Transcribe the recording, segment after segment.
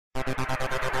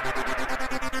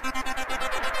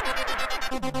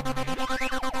Hi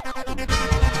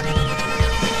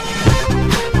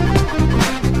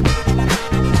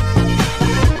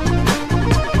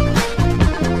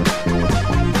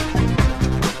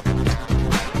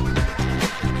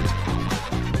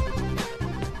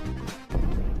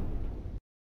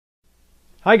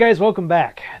guys, welcome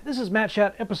back. This is Matt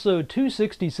Chat episode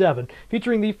 267,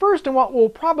 featuring the first in what will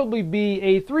probably be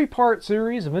a three-part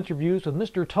series of interviews with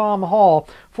Mr. Tom Hall,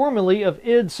 formerly of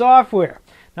id Software.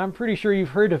 Now, I'm pretty sure you've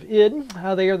heard of id.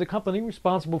 They are the company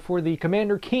responsible for the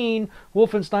Commander Keen,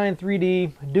 Wolfenstein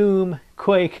 3D, Doom,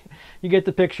 Quake. You get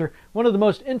the picture. One of the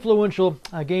most influential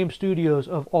game studios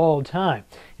of all time.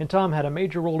 And Tom had a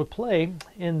major role to play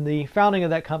in the founding of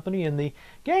that company and the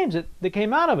games that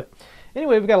came out of it.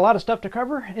 Anyway, we've got a lot of stuff to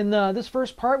cover. In this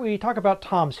first part, we talk about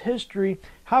Tom's history,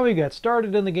 how he got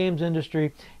started in the games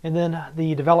industry, and then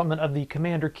the development of the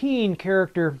Commander Keen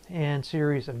character and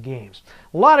series of games.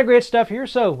 A lot of great stuff here,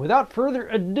 so without further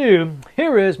ado,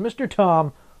 here is Mr.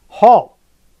 Tom Hall.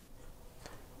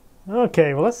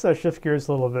 Okay, well, let's shift gears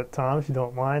a little bit, Tom, if you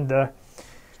don't mind. I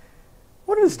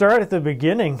wanted to start at the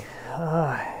beginning.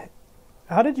 How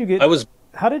did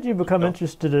you become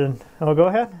interested in... Oh, go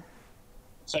ahead.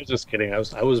 I was just kidding. I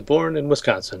was born in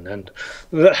Wisconsin, and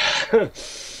yeah,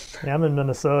 I'm in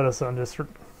Minnesota, so I'm just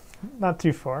not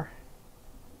too far.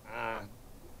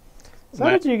 So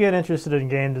how did you get interested in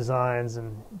game designs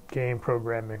and game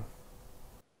programming?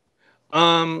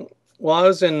 Well,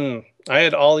 I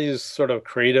had all these sort of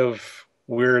creative,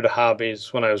 weird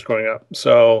hobbies when I was growing up.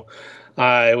 So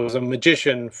I was a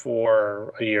magician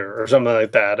for a year or something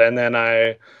like that, and then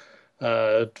I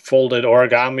folded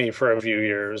origami for a few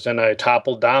years, and I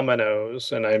toppled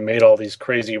dominoes, and I made all these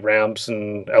crazy ramps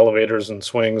and elevators and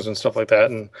swings and stuff like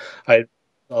that. And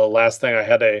last thing, I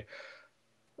had a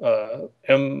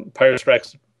Empire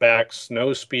Strikes Back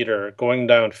snow speeder going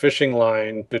down fishing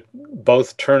line to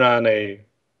both turn on a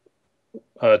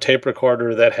tape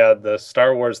recorder that had the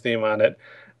Star Wars theme on it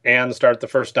and start the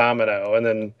first domino. And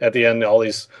then at the end, all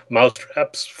these mouse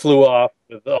traps flew off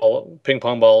with all ping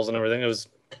pong balls and everything. It was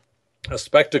a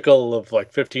spectacle of like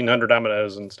 1,500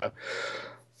 dominoes and stuff.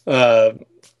 But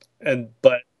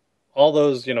all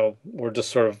those, were just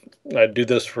sort of, I'd do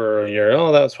this for a year.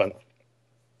 Oh, that was fun.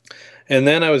 And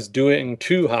then I was doing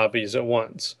two hobbies at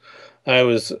once.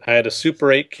 I had a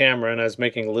Super 8 camera, and I was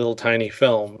making little tiny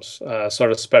films,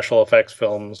 sort of special effects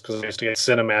films, because I used to get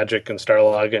Cinemagic and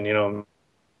Starlog,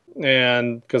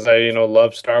 and because I,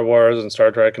 love Star Wars and Star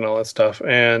Trek and all that stuff,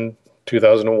 and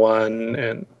 2001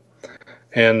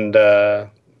 and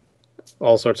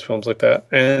all sorts of films like that.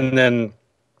 And then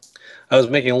I was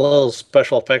making little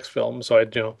special effects films, so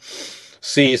I'd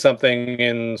see something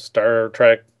in Star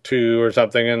Trek 2 or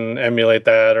something and emulate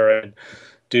that, or I'd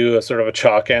do a sort of a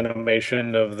chalk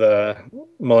animation of the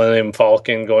Millennium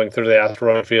Falcon going through the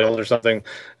asteroid field or something.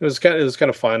 It was kind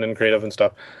of fun and creative and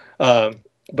stuff.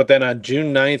 But then on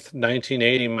June 9th,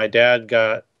 1980, my dad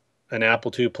got an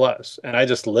Apple II Plus, and I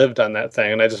just lived on that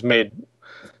thing, and I just made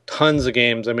tons of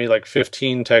games. I made like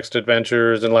 15 text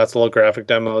adventures and lots of little graphic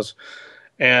demos.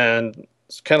 And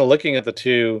kind of looking at the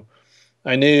two,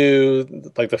 I knew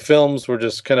like the films were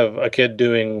just kind of a kid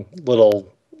doing little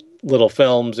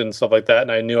films and stuff like that.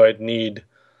 And I knew I'd need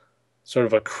sort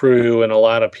of a crew and a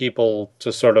lot of people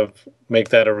to sort of make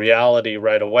that a reality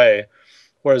right away.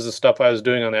 Whereas the stuff I was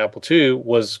doing on the Apple II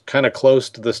was kind of close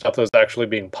to the stuff that was actually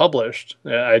being published.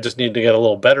 I just needed to get a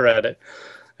little better at it.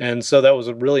 And so that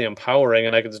was really empowering,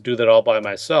 and I could just do that all by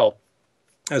myself.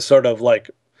 I sort of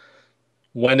like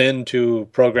went into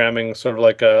programming sort of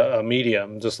like a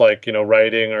medium, just like,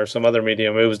 writing or some other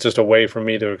medium. It was just a way for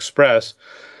me to express.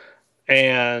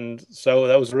 And so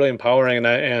that was really empowering.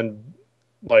 And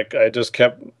I just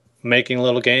kept making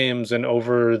little games. And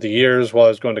over the years while I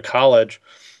was going to college,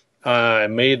 I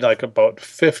made like about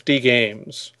 50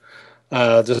 games.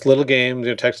 Just little games,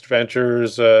 text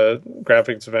adventures,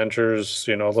 graphics adventures,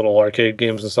 little arcade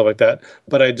games and stuff like that.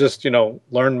 But I just,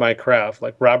 learned my craft.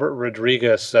 Like Robert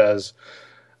Rodriguez says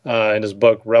in his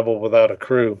book, Rebel Without a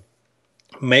Crew,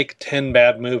 make 10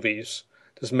 bad movies.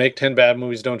 Just make 10 bad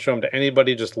movies. Don't show them to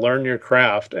anybody. Just learn your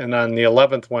craft. And on the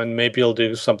 11th one, maybe you'll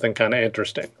do something kind of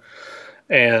interesting.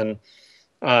 And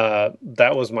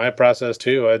that was my process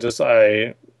too.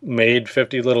 I made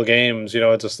 50 little games,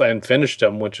 and finished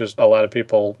them, which is a lot of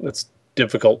people, it's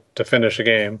difficult to finish a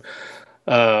game.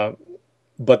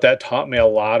 But that taught me a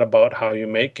lot about how you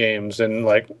make games. And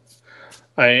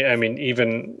I mean,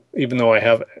 even though I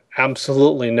have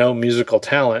absolutely no musical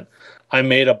talent, I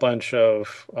made a bunch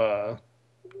of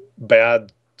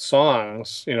bad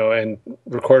songs, and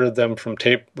recorded them from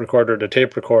tape recorder to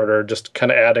tape recorder, just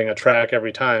kind of adding a track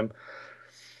every time.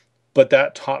 but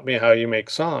that taught me how you make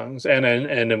songs,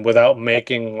 and without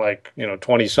making like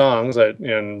 20 songs,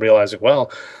 and realizing,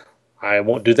 well, I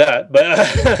won't do that,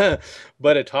 but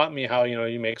but it taught me how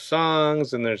you make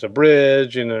songs, and there's a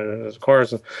bridge, and there's a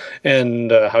chorus,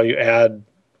 and how you add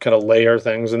kind of layer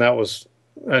things, and that was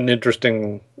an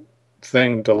interesting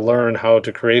thing to learn how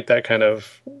to create that kind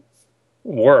of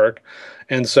work.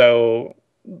 And so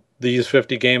these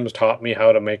 50 games taught me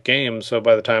how to make games. So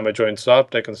by the time I joined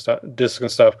Softdisk and Disc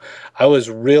and stuff, I was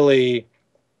really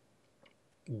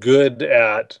good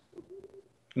at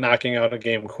knocking out a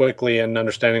game quickly and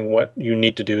understanding what you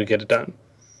need to do to get it done.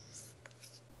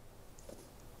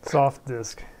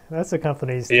 Softdisk. That's a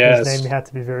company's Yes. whose name you have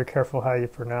to be very careful how you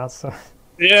pronounce. So.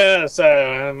 Yes,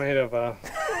 I made a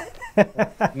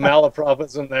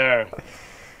malapropism there.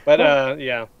 But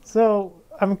yeah. So,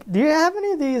 do you have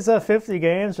any of these 50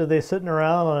 games? Are they sitting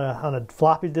around on a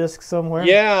floppy disk somewhere?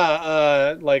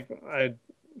 Yeah, like I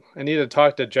need to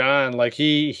talk to John. Like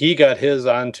he got his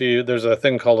onto, there's a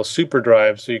thing called a super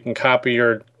drive, so you can copy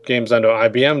your games onto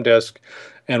an IBM disk.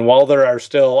 And while there are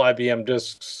still IBM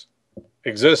disks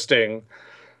existing,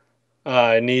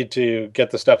 I need to get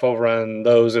the stuff over on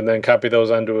those and then copy those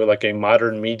onto like a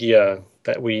modern media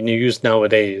that we use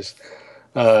nowadays.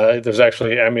 There's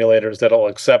actually emulators that'll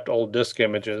accept old disk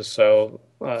images, so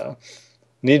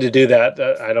need to do that.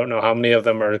 I don't know how many of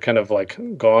them are kind of like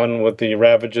gone with the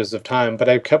ravages of time, but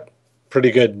I've kept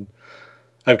pretty good.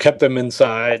 I've kept them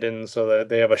inside, and so that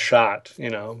they have a shot,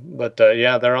 But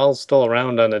yeah, they're all still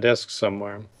around on a disk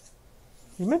somewhere.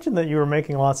 You mentioned that you were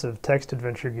making lots of text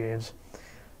adventure games.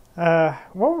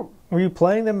 What were you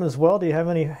playing them as well? Do you have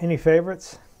any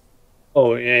favorites?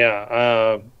 Oh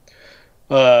yeah.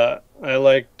 I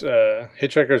liked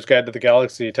Hitchhiker's Guide to the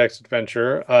Galaxy text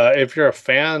adventure. If you're a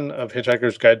fan of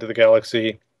Hitchhiker's Guide to the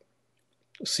Galaxy,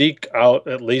 seek out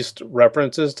at least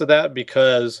references to that,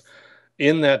 because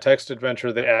in that text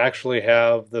adventure they actually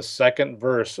have the second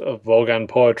verse of Vogon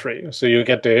poetry. So you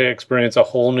get to experience a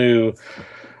whole new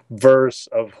verse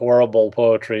of horrible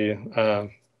poetry,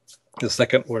 the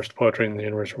second worst poetry in the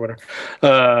universe or whatever.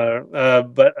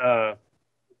 But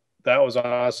that was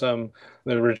awesome.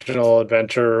 The original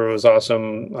adventure was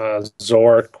awesome.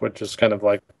 Zork, which is kind of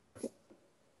like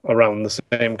around the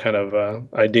same kind of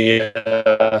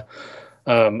idea.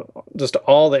 Just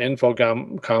all the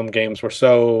Infocom games were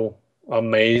so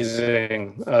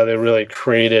amazing. They really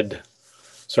created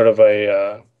sort of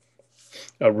a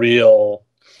real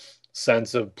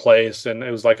sense of place, and it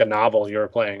was like a novel you were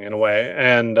playing in a way.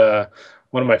 And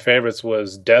one of my favorites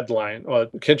was Deadline. Well,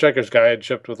 Hitchhiker's Guide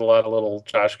shipped with a lot of little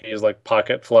tchotchkes like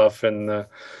pocket fluff and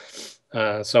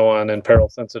so on, and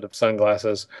peril-sensitive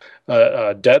sunglasses.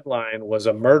 Deadline was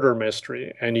a murder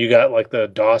mystery, and you got like the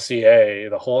dossier,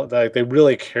 the whole, like they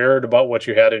really cared about what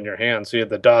you had in your hand. So you had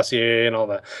the dossier and all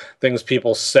the things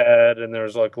people said, and there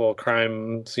was like little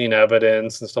crime scene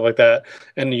evidence and stuff like that.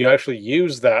 And you actually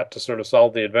used that to sort of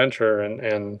solve the adventure,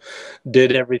 and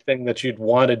did everything that you'd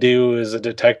want to do as a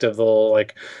detective. The little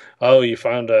like, oh, you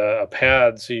found a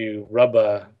pad, so you rub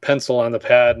a pencil on the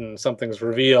pad and something's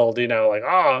revealed, like,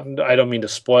 oh, I don't mean to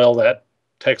spoil that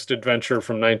text adventure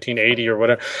from 1980 or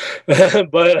whatever.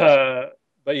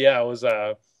 but yeah,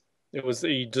 it was,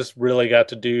 you just really got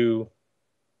to do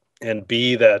and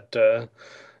be that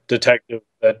detective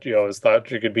that, always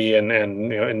thought you could be, and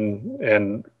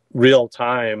in real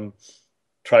time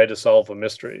try to solve a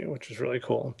mystery, which is really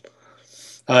cool.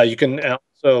 You can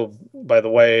also, by the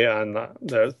way, on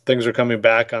the things are coming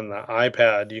back on the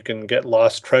iPad, you can get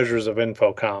Lost Treasures of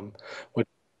Infocom, which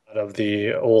is out of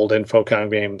the old Infocom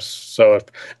games. So if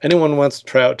anyone wants to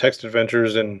try out text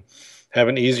adventures and have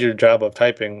an easier job of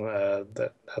typing,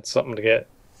 that's something to get.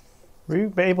 Were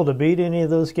you able to beat any of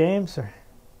those games? Or?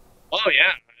 Oh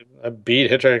yeah, I beat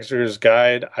Hitchhiker's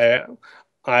Guide.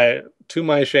 I to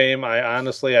my shame,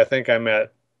 I think I'm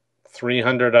at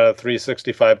 300 out of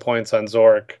 365 points on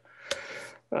Zork.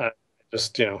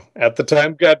 Just, at the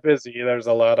time got busy. There's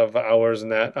a lot of hours in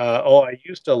that. I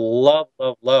used to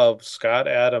love Scott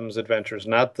Adams adventures,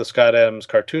 not the Scott Adams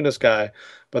cartoonist guy,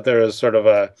 but there was sort of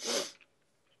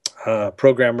a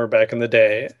programmer back in the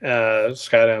day,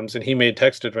 Scott Adams, and he made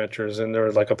text adventures, and there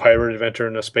was like a pirate adventure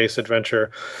and a space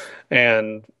adventure.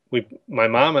 And my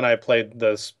mom and I played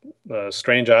this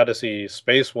Strange Odyssey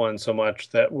space one so much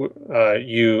that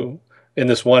in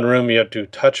this one room, you had to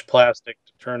touch plastic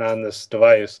to turn on this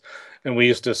device. And we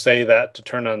used to say that to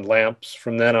turn on lamps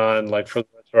from then on, like for the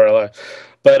rest of our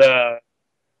life. But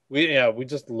we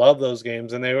just love those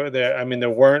games, and they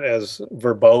weren't as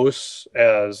verbose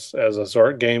as a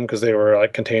Zork game, because they were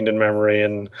like contained in memory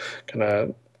and kind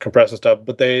of compressed and stuff.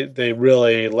 But they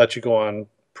really let you go on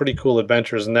pretty cool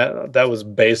adventures, and that was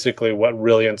basically what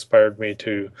really inspired me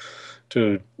to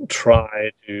try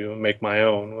to make my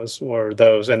own were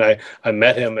those. And I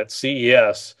met him at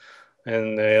CES,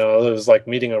 and it was like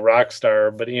meeting a rock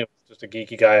star, but he was just a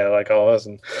geeky guy like all of us.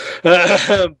 And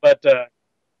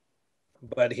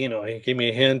but he gave me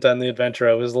a hint on the adventure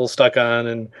I was a little stuck on,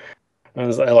 and I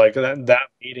like that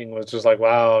meeting was just like,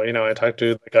 wow, I talked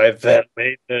to the guy that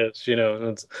made this,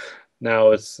 and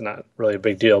now it's not really a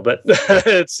big deal, but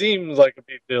it seems like a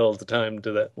big deal at the time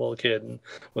to that little kid, and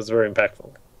was very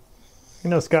impactful.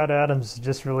 Scott Adams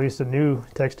just released a new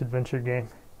text adventure game.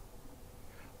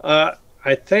 I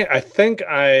don't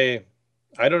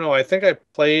know. I think I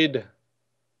played.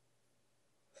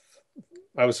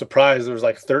 I was surprised there was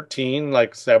like 13,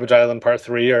 like Savage Island Part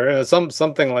 3 or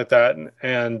something like that,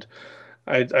 and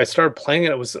I started playing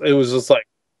it. It was just like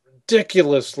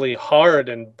ridiculously hard,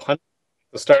 and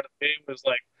the start of the game was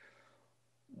like,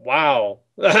 wow.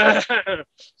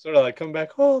 Sort of like come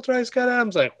back, oh, I'll try Scott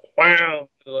Adams, like wow.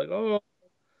 Like, oh,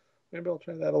 maybe I'll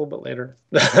try that a little bit later.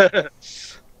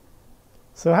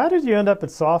 So how did you end up at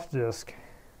SoftDisk?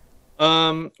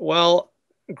 Well,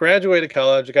 graduated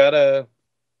college, got a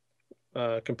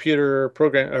computer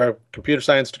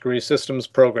science degree, systems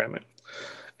programming.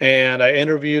 And I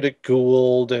interviewed at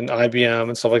Gould and IBM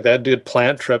and stuff like that, did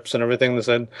plant trips and everything. They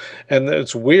said, and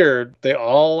it's weird, they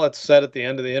all had said at the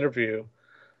end of the interview,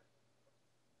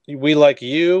 we like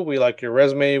you, we like your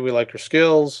resume, we like your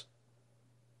skills.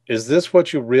 Is this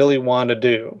what you really want to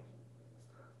do?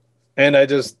 And I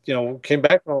just, came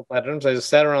back from all the platforms. I just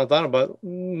sat around and thought about,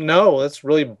 no, that's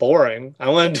really boring. I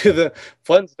want to do the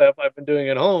fun stuff I've been doing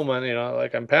at home and,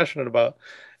 like I'm passionate about.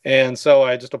 And so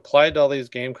I just applied to all these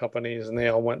game companies and they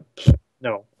all went,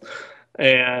 no.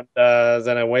 And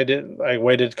then I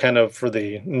waited kind of for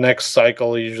the next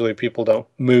cycle. Usually people don't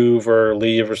move or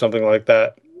leave or something like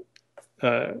that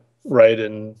right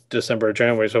in December or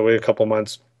January. So I waited a couple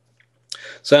months,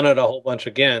 sent out a whole bunch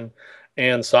again.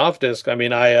 And SoftDisk, I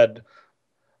mean, I had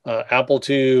Apple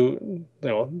II,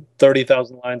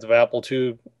 30,000 lines of Apple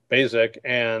II Basic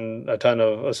and a ton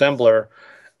of assembler.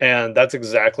 And that's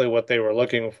exactly what they were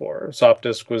looking for.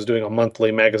 SoftDisk was doing a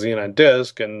monthly magazine on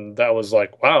disk. And that was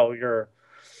like, wow, you're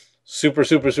super,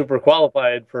 super, super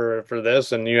qualified for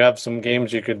this. And you have some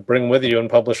games you could bring with you and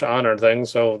publish on or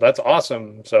things. So that's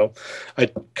awesome. So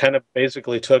I kind of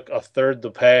basically took a third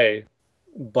the pay,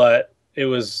 but it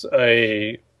was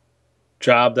a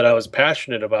job that I was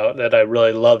passionate about, that I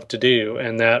really loved to do,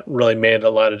 and that really made a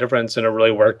lot of difference, and it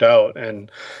really worked out.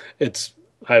 And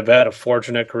I've had a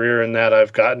fortunate career in that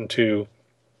I've gotten to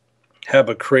have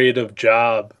a creative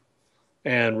job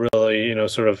and really,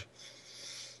 sort of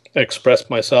express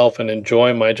myself and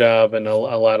enjoy my job, and a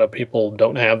lot of people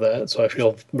don't have that, so I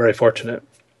feel very fortunate.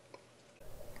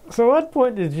 So at what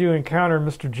point did you encounter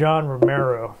Mr. John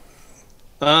Romero?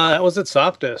 That was at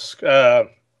SoftDisk.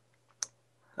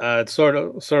 It's sort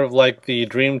of like the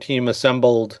dream team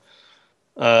assembled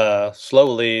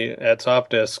slowly at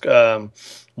SoftDisk.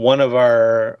 One of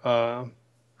our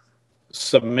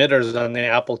submitters on the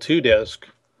Apple II disk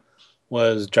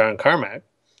was John Carmack,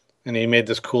 and he made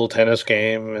this cool tennis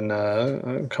game and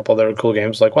a couple other cool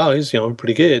games. Like, wow, he's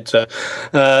pretty good. So,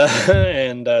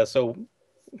 so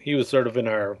he was sort of in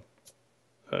our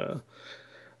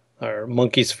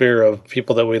monkey sphere of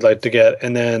people that we'd like to get.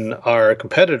 And then our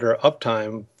competitor,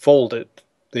 Uptime, folded.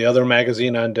 The other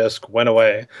magazine on disk went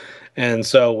away. And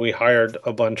so we hired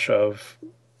a bunch of,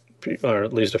 or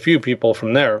at least a few people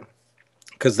from there,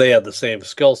 because they had the same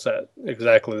skill set,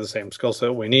 exactly the same skill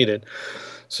set we needed.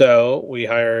 So we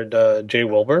hired Jay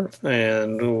Wilbur,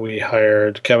 and we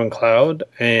hired Kevin Cloud,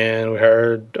 and we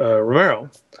hired Romero.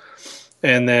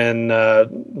 And then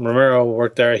Romero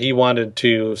worked there. He wanted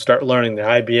to start learning the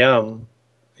IBM.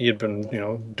 He had been,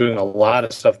 doing a lot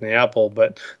of stuff in the Apple,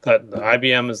 but thought the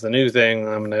IBM is the new thing.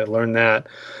 I'm going to learn that.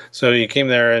 So he came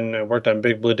there and worked on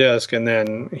Big Blue Disk. And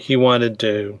then he wanted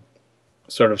to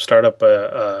sort of start up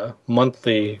a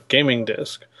monthly gaming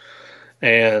disk,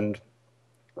 and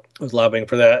was lobbying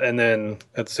for that. And then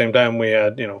at the same time, we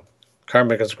had,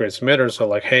 Carmack is a great submitter. So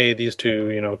like, hey, these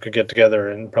two, could get together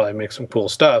and probably make some cool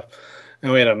stuff.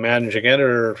 And we had a managing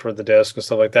editor for the disk and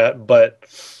stuff like that, but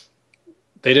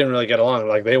they didn't really get along.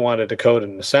 Like, they wanted to code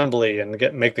in assembly and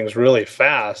make things really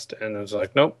fast. And it was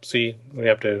like, nope, C, we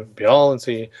have to be all in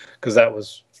C, because that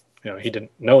was, he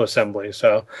didn't know assembly.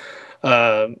 So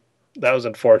that was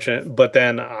unfortunate. But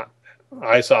then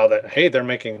I saw that, hey, they're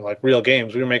making like real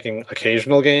games. We were making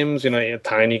occasional games,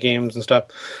 tiny games and stuff,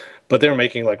 but they were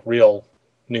making like real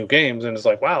new games. And it's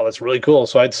like, wow, that's really cool.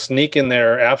 So I'd sneak in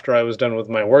there after I was done with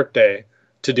my work day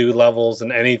to do levels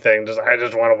and anything. I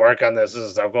just want to work on this. This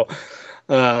is so cool.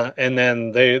 And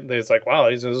then they's like, wow,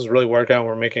 this is really working out.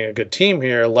 We're making a good team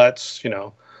here. Let's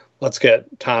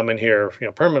get Tom in here,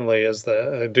 permanently as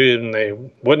the dude. And they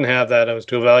wouldn't have that. It was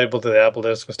too valuable to the Apple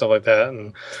Disc and stuff like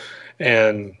that.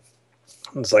 And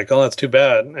it's like, oh, that's too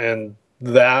bad. And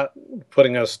that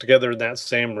putting us together in that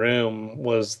same room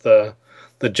was the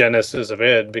genesis of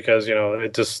id, because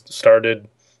it just started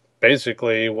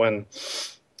basically when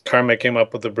Carmack came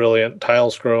up with the brilliant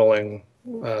tile scrolling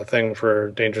thing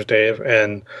for Dangerous Dave,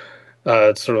 and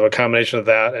it's sort of a combination of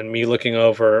that and me looking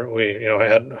over. We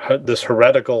had this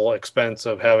heretical expense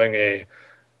of having a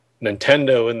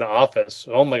Nintendo in the office.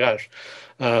 Oh my gosh.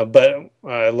 But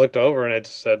I looked over and it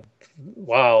said,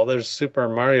 wow, there's Super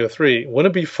Mario 3.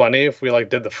 Wouldn't it be funny if we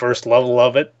did the first level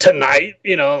of it tonight?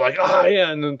 Oh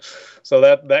yeah. And then, so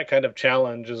that kind of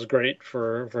challenge is great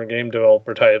for game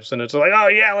developer types. And it's like, oh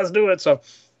yeah, let's do it. So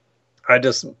I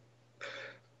just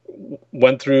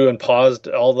went through and paused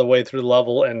all the way through the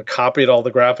level and copied all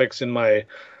the graphics in my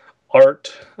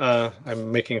art.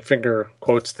 I'm making finger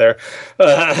quotes there.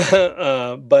 But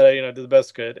did the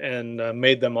best I could and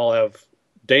made them all have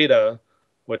data,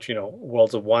 which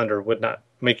Worlds of Wonder would not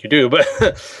make you do, but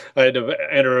I had to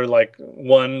enter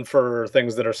 1 for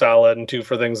things that are solid and 2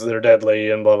 for things that are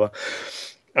deadly and blah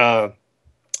blah.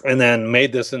 And then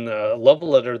made this in the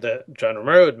level editor that John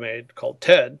Romero had made called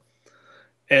Ted.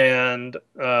 And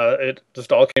it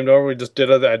just all came over. We just did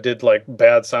it. I did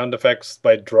bad sound effects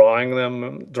by drawing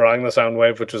the sound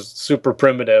wave, which is super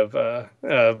primitive.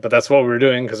 But that's what we were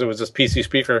doing because it was this PC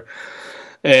speaker.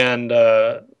 And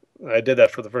I did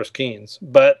that for the first Keens.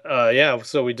 But yeah,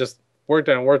 so we just worked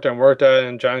on it,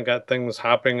 and John got things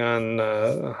hopping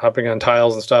on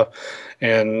tiles and stuff,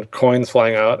 and coins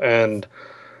flying out, and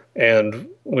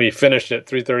we finished at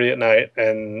 3:30 at night,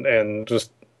 and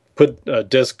just put a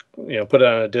disc, put it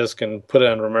on a disc and put it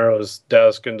on Romero's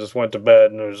desk and just went to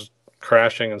bed, and it was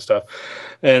crashing and stuff.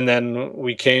 And then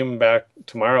we came back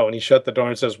tomorrow and he shut the door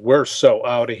and says, "We're so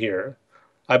out of here.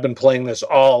 I've been playing this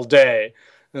all day."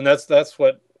 And that's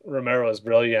what Romero is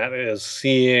brilliant at, is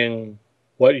seeing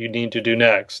what you need to do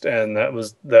next. And that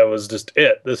was just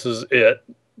it. This is it.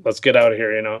 Let's get out of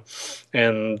here,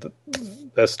 And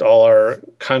that's all our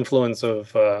confluence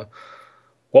of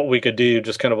what we could do,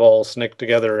 just kind of all snick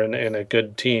together in a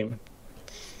good team.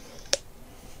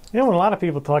 When a lot of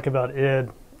people talk about id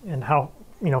and how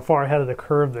far ahead of the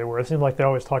curve they were, it seems like they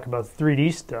always talk about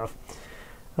 3D stuff.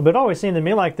 But it always seemed to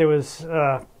me like there was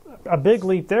a big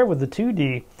leap there with the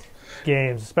 2D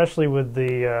games, especially with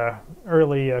the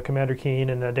early Commander Keen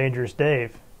and Dangerous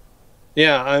Dave.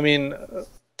 Yeah, I mean,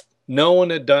 no one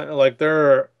had done,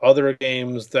 there are other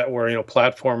games that were,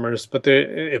 platformers, but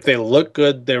if they look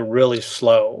good, they're really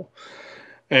slow.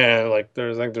 And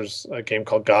there's a game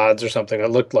called Gods or something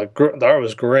that looked like the art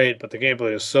was great, but the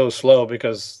gameplay was so slow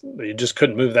because you just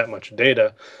couldn't move that much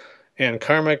data. And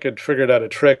Carmack had figured out a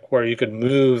trick where you could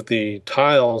move the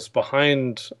tiles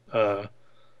behind the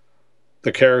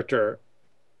character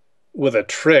with a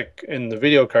trick in the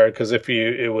video card, because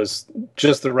it was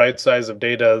just the right size of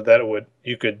data that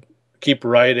you could keep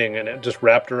writing, and it just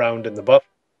wrapped around in the buffer.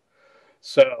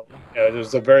 So it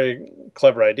was a very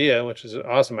clever idea, which is an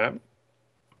awesome app.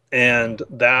 And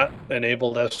that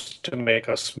enabled us to make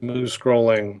a smooth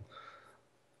scrolling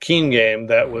Keen game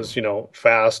that was,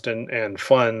 fast and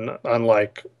fun,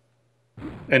 unlike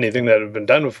anything that had been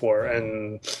done before.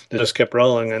 And it just kept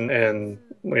rolling. And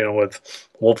with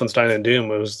Wolfenstein and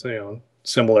Doom, it was,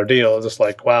 similar deal. Just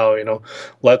wow,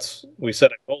 we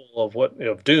set a goal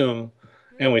of Doom,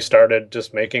 and we started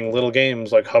just making little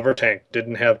games like Hover Tank.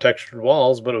 Didn't have textured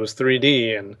walls, but it was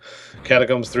 3D, and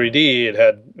Catacombs 3D,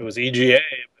 it was EGA,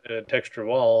 but it had textured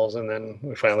walls, and then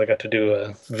we finally got to do a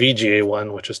VGA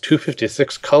one, which is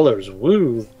 256 colors.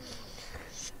 Woo!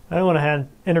 I went ahead and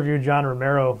interviewed John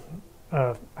Romero,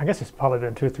 I guess it's probably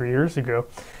been 2 or 3 years ago.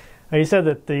 He said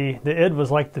that the id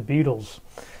was like the Beatles.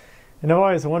 And I've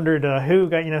always wondered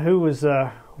who was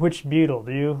which Beatle.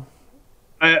 Do you?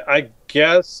 I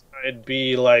guess I'd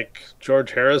be like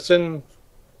George Harrison.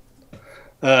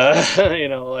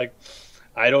 I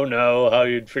don't know how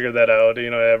you'd figure that out.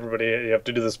 Everybody, you have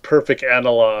to do this perfect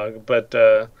analog, but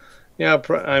yeah,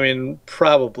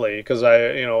 probably, because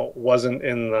I wasn't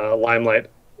in the limelight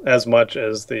as much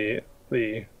as the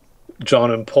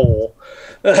John and Paul.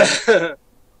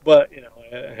 But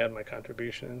I had my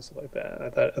contributions like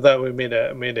that. I thought we made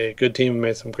a good team and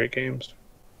made some great games.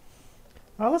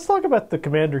 Let's talk about the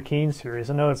Commander Keen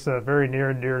series. I know it's very near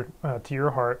and dear to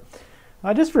your heart.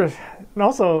 I just noticed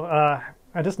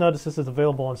this is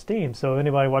available on Steam, so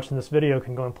anybody watching this video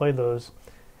can go and play those.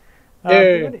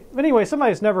 But anyway,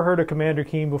 somebody who's never heard of Commander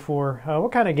Keen before,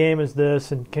 what kind of game is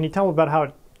this, and can you tell about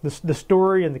how The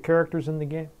story and the characters in the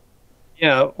game?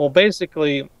 Yeah, well,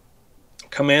 basically,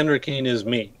 Commander Keen is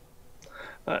me.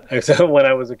 Except when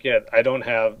I was a kid, didn't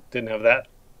have that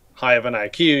high of an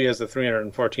IQ. He has a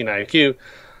 314 IQ,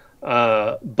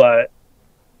 but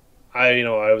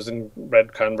I was in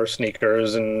red Converse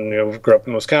sneakers, and grew up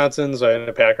in Wisconsin, so I had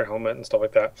a Packer helmet and stuff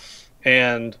like that.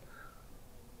 And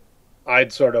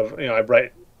I'd sort of, I'd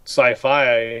write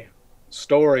sci-fi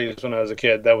stories when I was a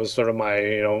kid. That was sort of my,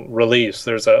 release.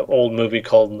 There's an old movie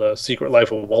called The Secret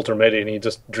Life of Walter Mitty, and he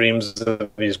just dreams of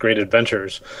these great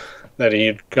adventures that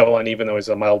he'd go on, even though he's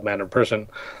a mild-mannered person.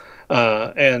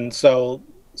 And so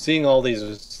seeing all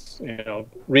these,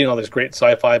 reading all these great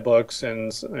sci-fi books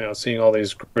and, seeing all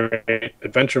these great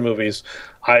adventure movies,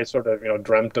 I sort of,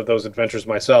 dreamt of those adventures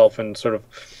myself, and sort of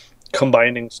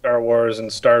combining Star Wars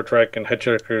and Star Trek and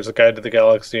Hitchhiker's A Guide to the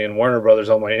Galaxy and Warner Brothers,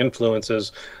 all my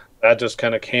influences, that just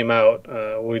kind of came out.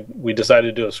 We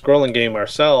decided to do a scrolling game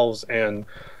ourselves, and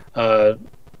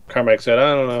Carmack said,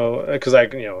 I don't know, because I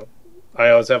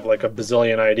always have like a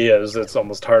bazillion ideas. It's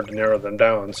almost hard to narrow them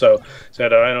down. So I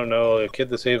said, I don't know, a kid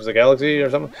that saves the galaxy or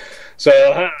something.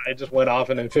 So I just went off,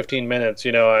 and in 15 minutes,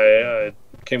 I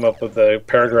came up with the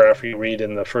paragraph you read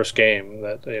in the first game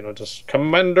that, just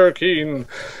Commander Keen.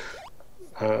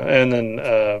 And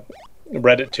then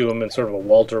read it to him in sort of a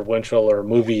Walter Winchell or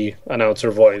movie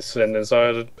announcer voice. And then so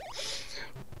I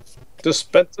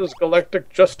dispenses galactic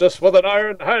justice with an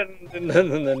iron hand, and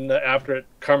then after it,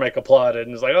 Carmack applauded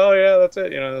and was like, "Oh yeah, that's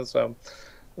it," So,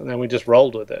 and then we just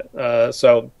rolled with it.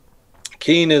 So,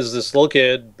 Keen is this little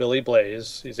kid, Billy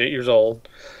Blaze. He's 8 years old,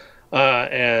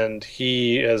 and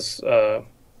he has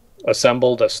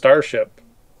assembled a starship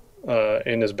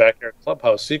in his backyard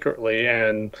clubhouse secretly,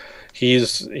 and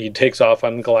he takes off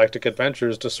on galactic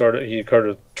adventures to sort of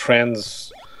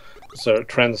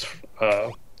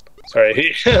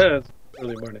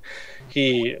early morning.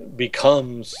 He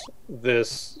becomes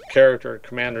this character,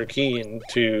 Commander Keen,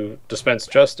 to dispense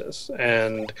justice,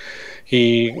 and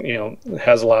he,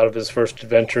 has a lot of his first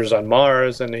adventures on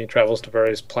Mars, and he travels to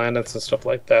various planets and stuff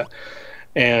like that.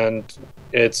 And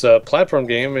it's a platform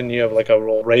game, and you have like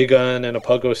a ray gun and a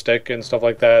pogo stick and stuff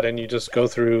like that, and you just go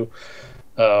through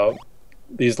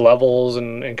these levels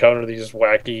and encounter these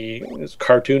wacky,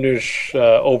 cartoonish,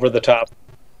 over-the-top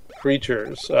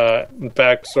creatures. In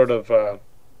fact, sort of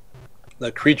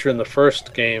the creature in the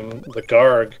first game, the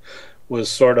Garg, was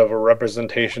sort of a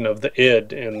representation of the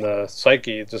id in the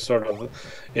psyche. It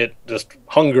just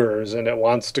hungers, and it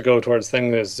wants to go towards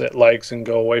things it likes and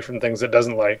go away from things it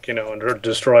doesn't like, and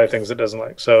destroy things it doesn't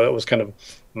like. So it was kind of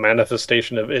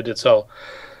manifestation of id itself.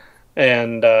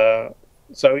 And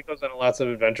so he goes on lots of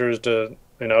adventures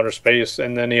in outer space,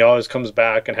 and then he always comes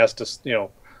back and has to,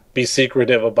 be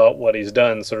secretive about what he's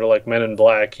done, sort of like Men in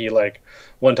Black.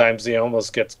 One time he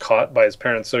almost gets caught by his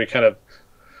parents, so he kind of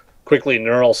quickly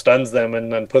neural stuns them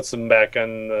and then puts them back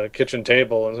on the kitchen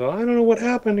table and so, I don't know what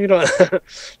happened, that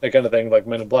kind of thing, like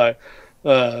Men in Black.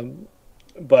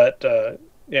 But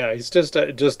he's just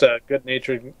a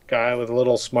good-natured guy with a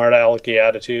little smart alecky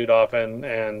attitude often,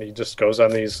 and he just goes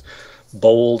on these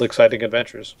bold, exciting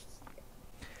adventures.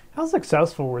 How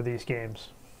successful were these games?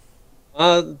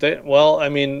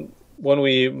 When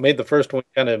we made the first one,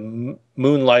 kind of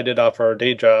moonlighted off our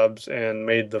day jobs and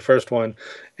made the first one,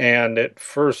 and it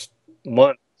first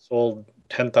month sold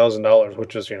 $10,000,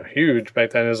 which is huge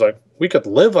back then. It was like we could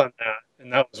live on that,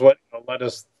 and that was what let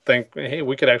us think, hey,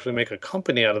 we could actually make a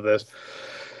company out of this.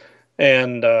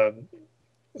 And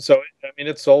so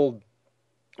it sold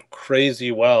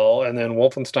crazy well, and then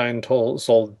Wolfenstein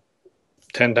sold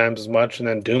 10 times as much, and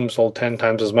then Doom sold 10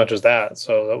 times as much as that.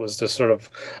 So that was just sort of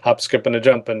hop, skip, and a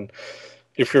jump. And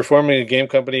if you're forming a game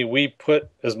company, we put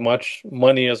as much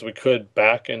money as we could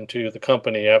back into the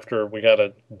company after we got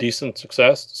a decent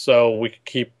success, so we could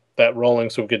keep that rolling,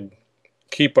 so we could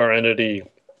keep our entity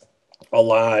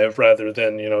alive rather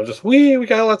than just we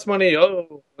got lots of money.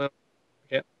 Oh, no,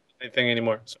 can't do anything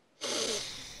anymore. So.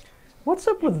 What's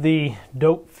up with the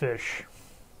dope fish?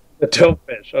 The dope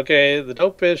fish. Okay, the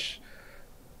dope fish.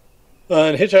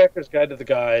 In Hitchhiker's Guide to the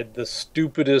Guide, the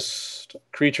stupidest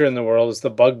creature in the world is the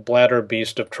bug bladder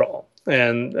beast of Troll.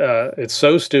 And it's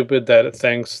so stupid that it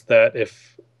thinks that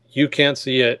if you can't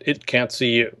see it, it can't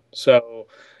see you. So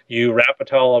you wrap a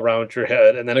towel around your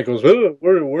head, and then it goes, oh,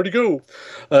 where'd it go?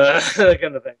 That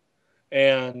kind of thing.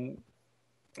 And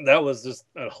that was just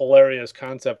a hilarious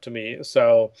concept to me.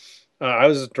 So I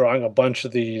was drawing a bunch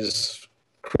of these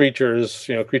creatures,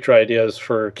 creature ideas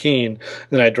for Keen.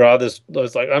 Then I draw this. I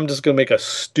was like, I'm just gonna make a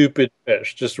stupid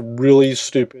fish, just really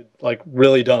stupid, like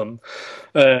really dumb.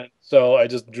 And so I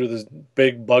just drew this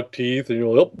big buck teeth,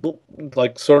 and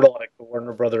like sort of like the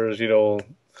Warner Brothers,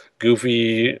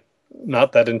 goofy,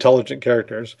 not that intelligent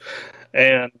characters,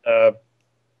 and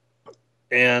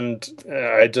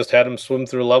I just had him swim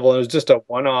through a level. And it was just a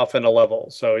one-off in a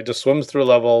level. So he just swims through a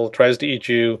level, tries to eat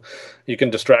you. You can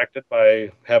distract it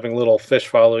by having little fish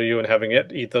follow you and having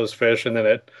it eat those fish. And then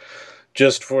it,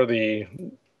 just for the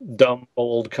dumb,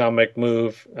 bold comic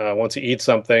move, once he eats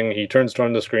something, he turns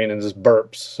toward the screen and just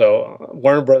burps. So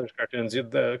Warner Brothers cartoons,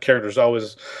 the characters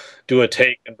always do a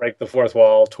take and break the fourth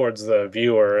wall towards the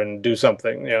viewer and do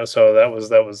something. So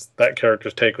that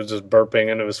character's take was just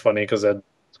burping, and it was funny because that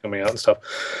coming out and stuff.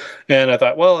 And I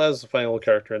thought, well, that was a funny little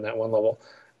character in that one level.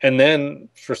 And then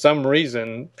for some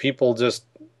reason, people just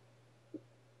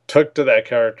took to that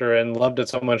character and loved it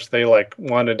so much they like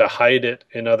wanted to hide it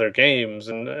in other games.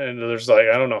 And there's like,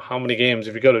 I don't know how many games.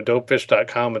 If you go to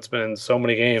dopefish.com, it's been in so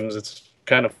many games. It's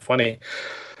kind of funny.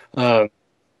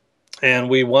 And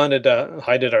we wanted to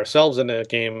hide it ourselves in a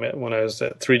game when I was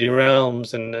at 3D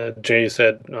Realms, and Jay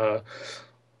said,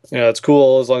 it's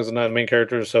cool as long as it's not a main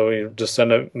character. So we just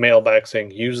sent a mail back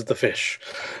saying, use the fish,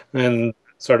 and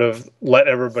sort of let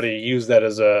everybody use that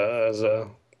as a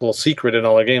little secret in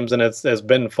all our games. And it's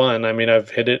been fun. I mean, I've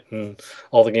hit it in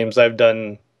all the games I've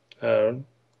done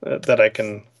that I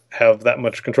can have that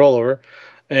much control over.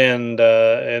 And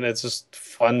it's just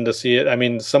fun to see it. I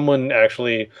mean, someone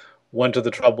actually went to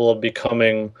the trouble of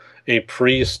becoming a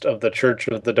priest of the Church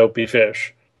of the Dopey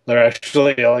Fish. They're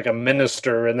actually like a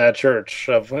minister in that church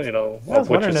of, I was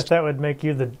wondering if that would make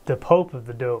you the Pope of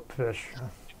the dope fish.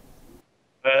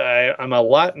 I'm a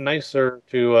lot nicer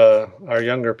to our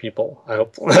younger people, I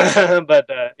hope. But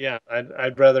yeah,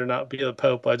 I'd rather not be the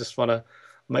Pope. I just want to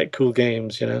make cool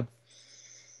games, And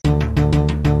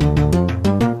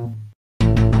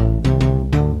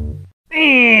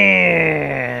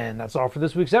that's all for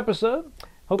this week's episode.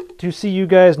 Hope to see you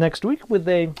guys next week with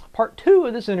a part 2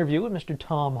 of this interview with Mr.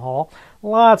 Tom Hall.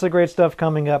 Lots of great stuff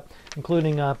coming up,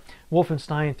 including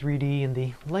Wolfenstein 3D and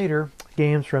the later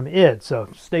games from id. So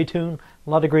stay tuned. A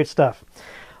lot of great stuff.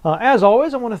 As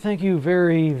always, I want to thank you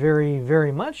very, very,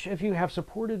 very much if you have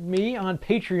supported me on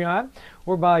Patreon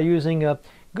or by using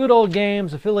Good Old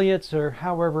Games affiliates or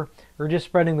however, or just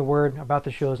spreading the word about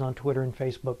the shows on Twitter and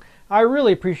Facebook. I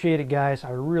really appreciate it, guys. I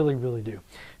really, really do.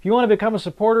 If you want to become a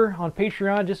supporter on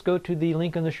Patreon, just go to the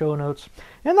link in the show notes,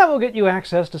 and that will get you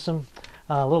access to some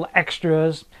little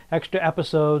extra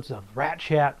episodes of Rat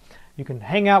Chat. You can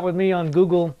hang out with me on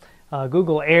Google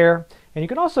Air, and you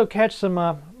can also catch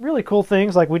some really cool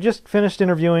things, like we just finished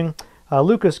interviewing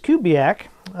Lucas Kubiak,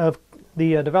 of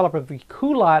the developer of the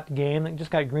Kulot game that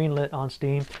just got greenlit on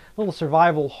Steam. A little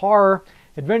survival horror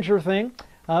adventure thing.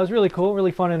 It was really cool,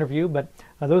 really fun interview, but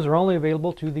those are only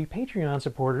available to the Patreon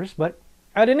supporters. But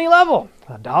at any level,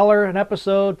 $1 an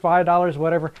episode, $5,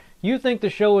 whatever you think the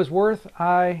show is worth,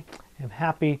 I am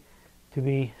happy to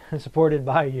be supported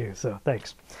by you. So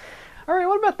thanks. All right,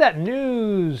 what about that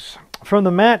news from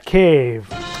the Matt Cave?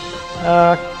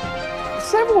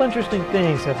 Several interesting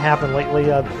things have happened lately.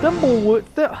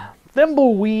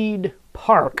 Thimbleweed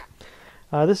Park.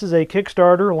 This is a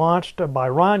Kickstarter launched by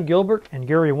Ron Gilbert and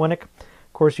Gary Winnick.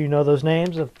 Of course, you know those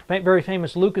names of very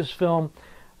famous Lucasfilm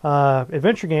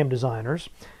adventure game designers.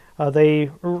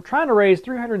 They were trying to raise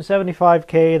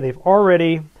 $375K. They've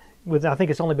already, I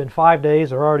think it's only been 5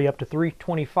 days, they're already up to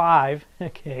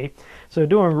 $325K. So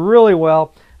doing really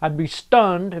well. I'd be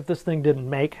stunned if this thing didn't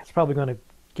make. It's probably going to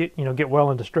get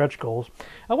well into stretch goals.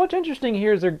 What's interesting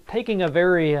here is they're taking a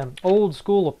very old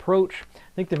school approach.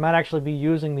 I think they might actually be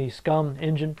using the Scum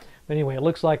engine. But anyway, it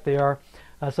looks like they are.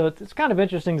 So it's kind of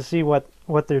interesting to see what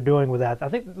they're doing with that. I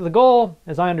think the goal,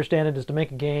 as I understand it, is to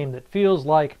make a game that feels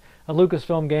like a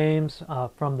Lucasfilm games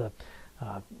from the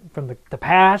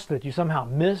past that you somehow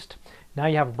missed. Now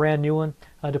you have a brand new one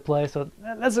to play. So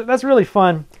that's a really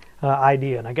fun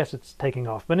idea, and I guess it's taking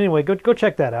off. But anyway, go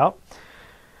check that out.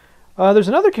 There's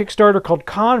another Kickstarter called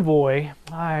Convoy.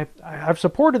 I've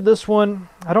supported this one.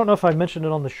 I don't know if I mentioned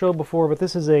it on the show before, but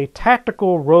this is a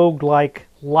tactical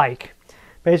roguelike.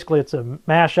 Basically, it's a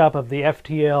mashup of the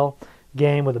FTL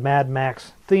game with a Mad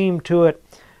Max theme to it.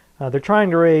 They're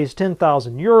trying to raise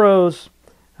 10,000 euros.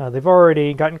 They've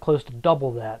already gotten close to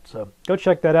double that, so go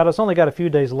check that out. It's only got a few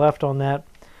days left on that.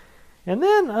 And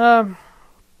then,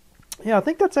 yeah, I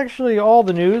think that's actually all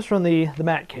the news from the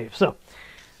Matt Cave. So,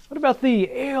 what about the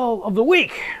Ale of the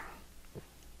Week?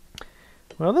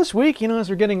 Well, this week, as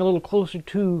we're getting a little closer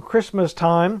to Christmas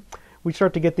time, we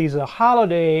start to get these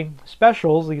holiday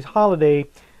specials, these holiday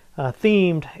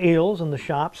themed ales in the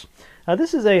shops.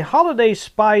 This is a holiday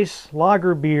spice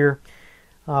lager beer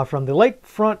from the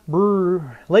Lakefront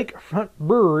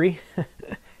Brewery,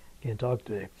 can't talk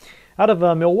today, out of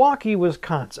Milwaukee,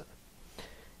 Wisconsin.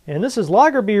 And this is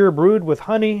lager beer brewed with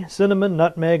honey, cinnamon,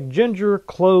 nutmeg, ginger,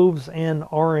 cloves, and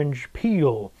orange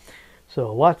peel.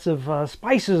 So lots of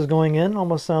spices going in.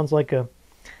 Almost sounds like a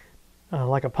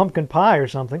pumpkin pie or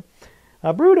something.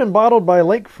 Brewed and bottled by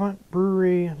Lakefront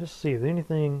Brewery. Just see if there's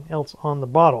anything else on the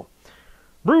bottle.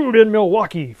 Brewed in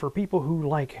Milwaukee for people who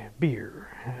like beer.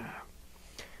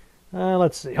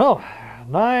 Let's see. Oh,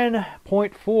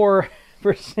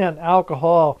 9.4%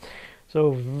 alcohol.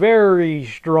 So very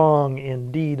strong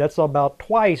indeed. That's about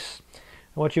twice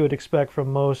what you would expect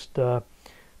from most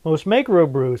macro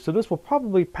brews. So this will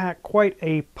probably pack quite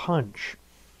a punch.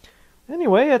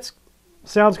 Anyway, it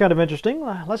sounds kind of interesting.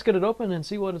 Let's get it open and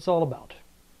see what it's all about.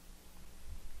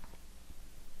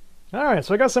 All right,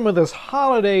 so I got some of this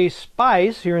holiday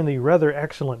spice here in the rather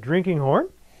excellent drinking horn.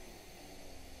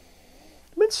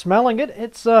 I've been smelling it.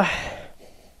 It's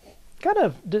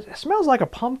it smells like a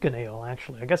pumpkin ale,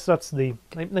 actually. I guess that's they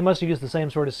must have used the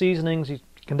same sort of seasonings. You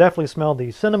can definitely smell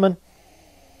the cinnamon.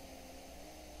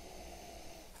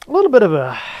 A little bit of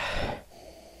a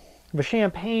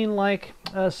champagne-like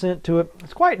scent to it.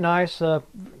 It's quite nice.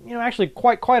 Actually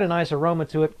quite a nice aroma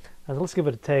to it. Let's give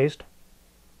it a taste.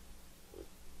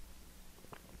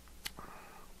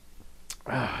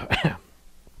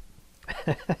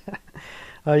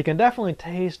 You can definitely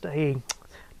taste the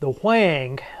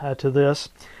whang to this.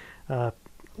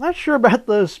 Not sure about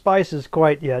those spices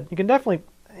quite yet. You can definitely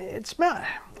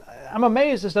I'm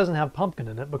amazed this doesn't have pumpkin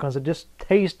in it because it just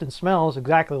tastes and smells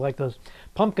exactly like those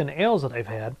pumpkin ales that I've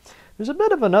had. There's a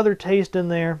bit of another taste in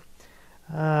there.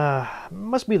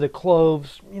 Must be the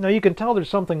cloves. You can tell there's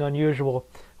something unusual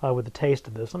with the taste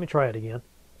of this. Let me try it again.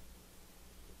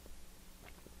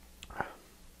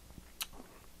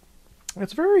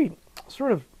 It's very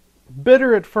sort of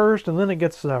bitter at first, and then it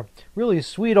gets really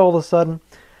sweet all of a sudden.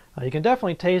 You can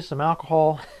definitely taste some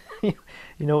alcohol,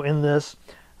 in this.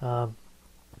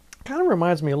 Kind of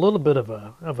reminds me a little bit of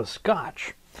a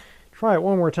Scotch. Try it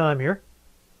one more time here.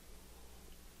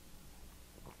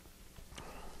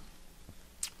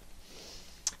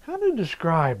 How to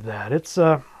describe that? It's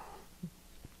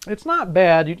not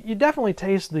bad. You definitely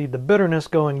taste the bitterness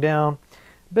going down.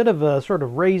 A bit of a sort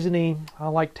of raisiny,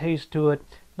 like taste to it.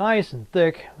 Nice and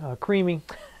thick, creamy.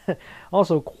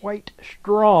 Also quite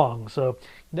strong. So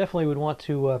definitely would want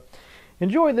to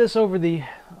enjoy this over the,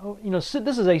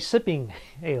 this is a sipping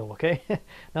ale, okay?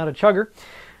 Not a chugger.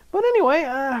 But anyway,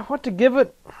 what to give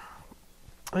it?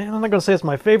 I'm not going to say it's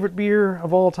my favorite beer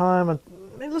of all time.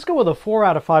 Let's go with a 4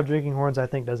 out of 5 drinking horns. I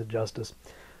think does it justice.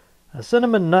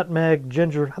 Cinnamon, nutmeg,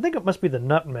 ginger. I think it must be the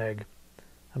nutmeg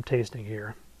I'm tasting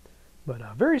here. But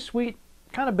very sweet,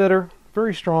 kind of bitter,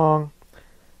 very strong.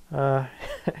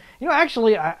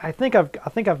 Actually, I think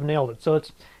I've nailed it. So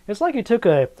it's like you took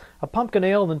a pumpkin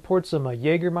ale and then poured some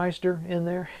Jägermeister in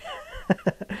there.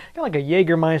 Kind of like a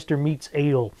Jägermeister meets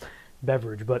ale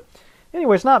beverage. But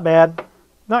anyway, it's not bad,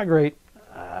 not great.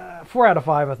 4 out of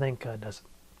 5, I think, does it.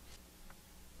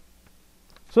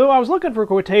 So I was looking for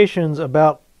quotations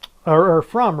about, or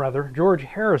from rather, George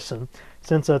Harrison,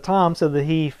 since Tom said that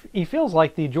he feels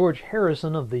like the George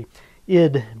Harrison of the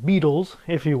id Beatles,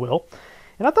 if you will.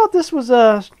 And I thought this was,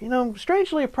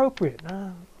 strangely appropriate.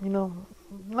 Let me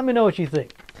know what you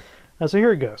think. So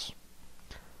here it goes.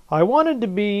 I wanted to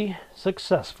be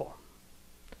successful,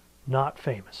 not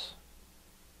famous.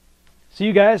 See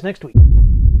you guys next week.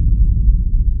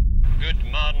 Good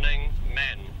morning,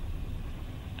 men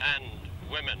and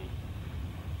women.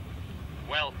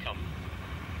 Welcome.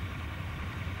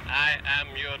 I am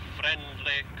your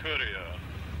friendly courier.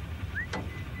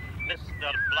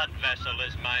 Mr. Bloodvessel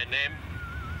is my name.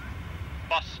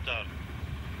 Buster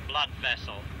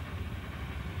Bloodvessel.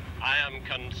 I am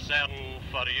concerned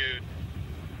for you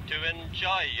to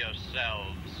enjoy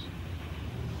yourselves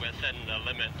within the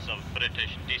limits of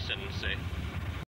British decency.